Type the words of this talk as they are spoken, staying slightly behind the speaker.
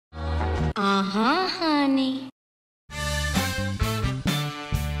Uh-huh, honey.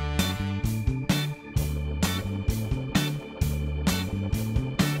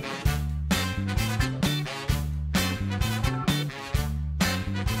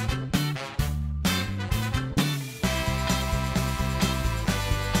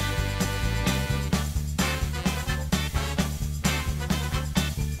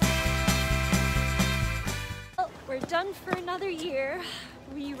 We're done for another year.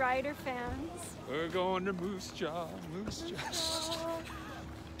 We Rider fans. We're going to Moose Jaw, Moose Jaw.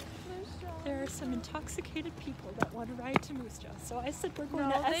 There are some intoxicated people that want to ride to Moose Jaw, so I said we're going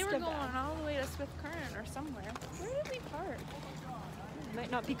to Esteban. They were going all the way to Swift Current or somewhere. Where did we park? We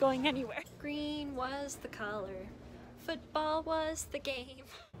might not be going anywhere. Green was the color. Football was the game.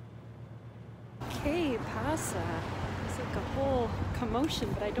 Okay, pasa. It's like a whole commotion,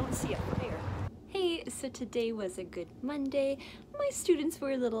 but I don't see a fire. Hey, so today was a good Monday. My students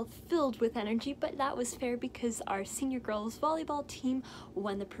were a little filled with energy, but that was fair because our senior girls volleyball team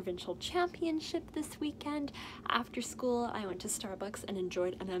won the provincial championship this weekend. After school, I went to Starbucks and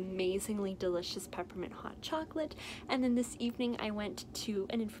enjoyed an amazingly delicious peppermint hot chocolate. And then this evening, I went to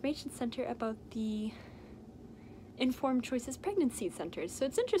an information center about the Informed Choices Pregnancy Centers. So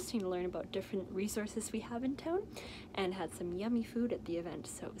it's interesting to learn about different resources we have in town, and had some yummy food at the event,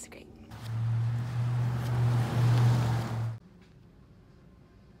 so it was great.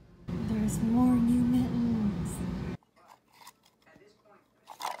 There's more new mittens.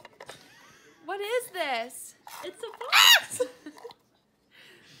 What is this? It's a box!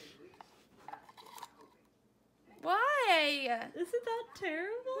 Why? Isn't that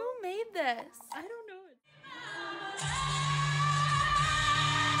terrible? Who made this? I don't know.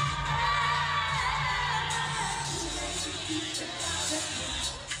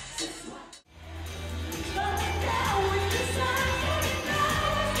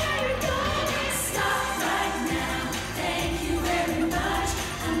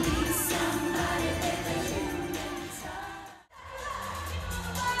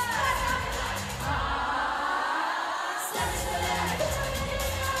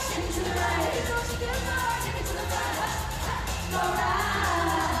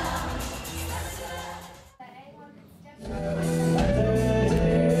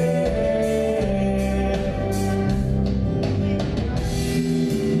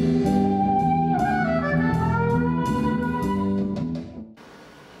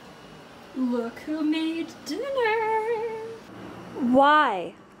 Look who made dinner!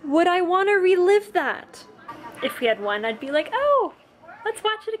 Why would I want to relive that? If we had one, I'd be like, oh, let's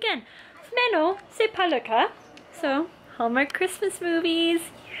watch it again. Mais non, c'est pas le cas. So, Hallmark Christmas movies,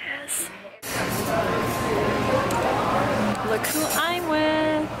 yes. Look who I'm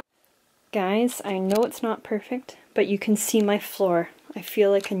with. Guys, I know it's not perfect, but you can see my floor. I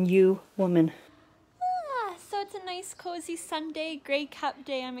feel like a new woman. So it's a nice cozy Sunday, Grey Cup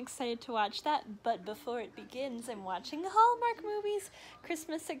day. I'm excited to watch that, but before it begins, I'm watching Hallmark movies.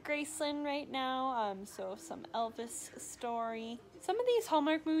 Christmas at Graceland right now, so some Elvis story. Some of these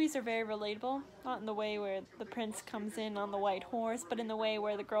Hallmark movies are very relatable, not in the way where the prince comes in on the white horse, but in the way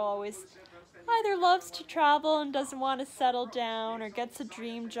where the girl always either loves to travel and doesn't want to settle down, or gets a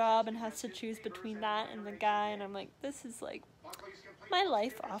dream job and has to choose between that and the guy, and I'm like, this is like my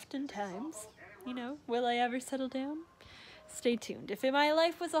life oftentimes. You know, will I ever settle down? Stay tuned. If my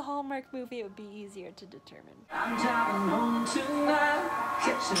life was a Hallmark movie, it would be easier to determine. I'm driving home tonight,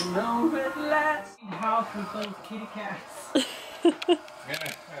 catching no red lights. House with those kitty cats.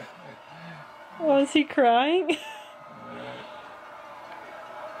 Oh, is he crying?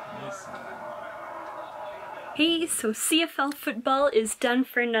 Hey, so CFL football is done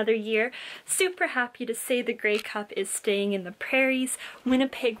for another year. Super happy to say the Grey Cup is staying in the prairies.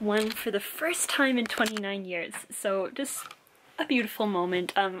 Winnipeg won for the first time in 29 years. So just a beautiful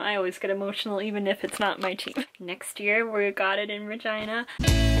moment. I always get emotional even if it's not my team. Next year we got it in Regina.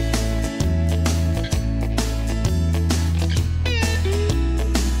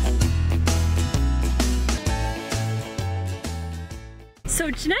 So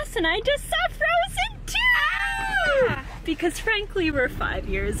Janessa and I just saw Frozen 2! Because frankly we're 5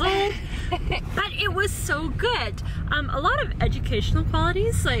 years old, but it was so good. A lot of educational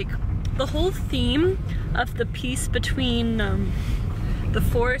qualities, like the whole theme of the peace between the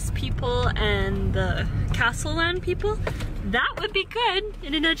forest people and the castle land people, that would be good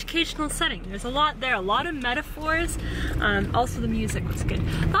in an educational setting. There's a lot there, a lot of metaphors. Also the music was good.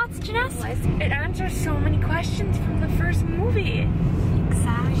 Thoughts, Janessa? It answers so many questions from the first movie.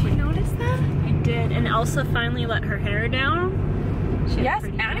 Exactly. Did you notice that? I did, and Elsa finally let her hair down. Yes,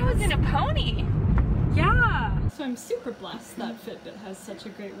 Anna was in a pony. Yeah. So So I'm super blessed that Fitbit has such a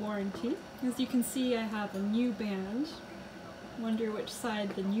great warranty. As you can see, I have a new band. Wonder which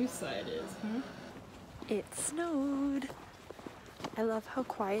side the new side is, huh? It snowed. I love how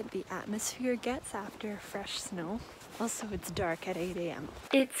quiet the atmosphere gets after fresh snow. Also, it's dark at 8 a.m.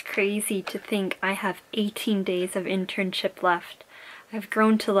 It's crazy to think I have 18 days of internship left. I've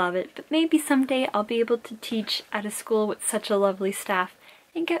grown to love it, but maybe someday I'll be able to teach at a school with such a lovely staff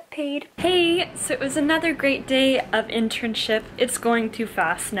and get paid. Hey, so it was another great day of internship. It's going too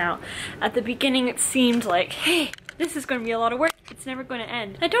fast now. At the beginning it seemed like, hey, this is going to be a lot of work. It's never going to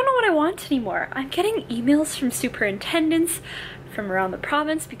end. I don't know what I want anymore. I'm getting emails from superintendents from around the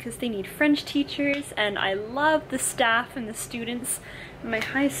province because they need French teachers, and I love the staff and the students in my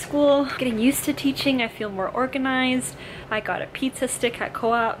high school. Getting used to teaching, I feel more organized. I got a pizza stick at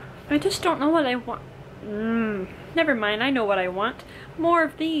co-op. I just don't know what I want. Never mind, I know what I want. More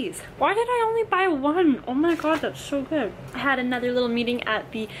of these. Why did I only buy one? Oh my god, that's so good. I had another little meeting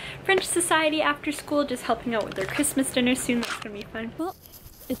at the French Society after school, just helping out with their Christmas dinner soon. That's gonna be fun. Well,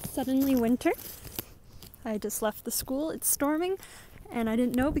 it's suddenly winter. I just left the school. It's storming, and I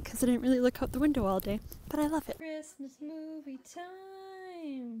didn't know because I didn't really look out the window all day. But I love it. Christmas movie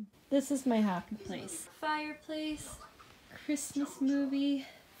time. This is my happy place. Fireplace, Christmas movie.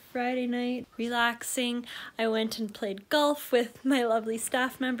 Friday night, relaxing. I went and played golf with my lovely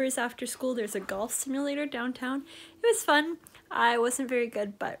staff members after school. There's a golf simulator downtown. It was fun. I wasn't very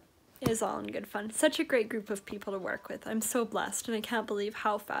good, but it was all in good fun. Such a great group of people to work with. I'm so blessed, and I can't believe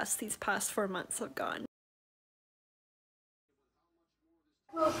how fast these past 4 months have gone.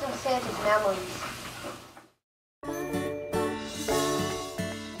 Most authentic memories.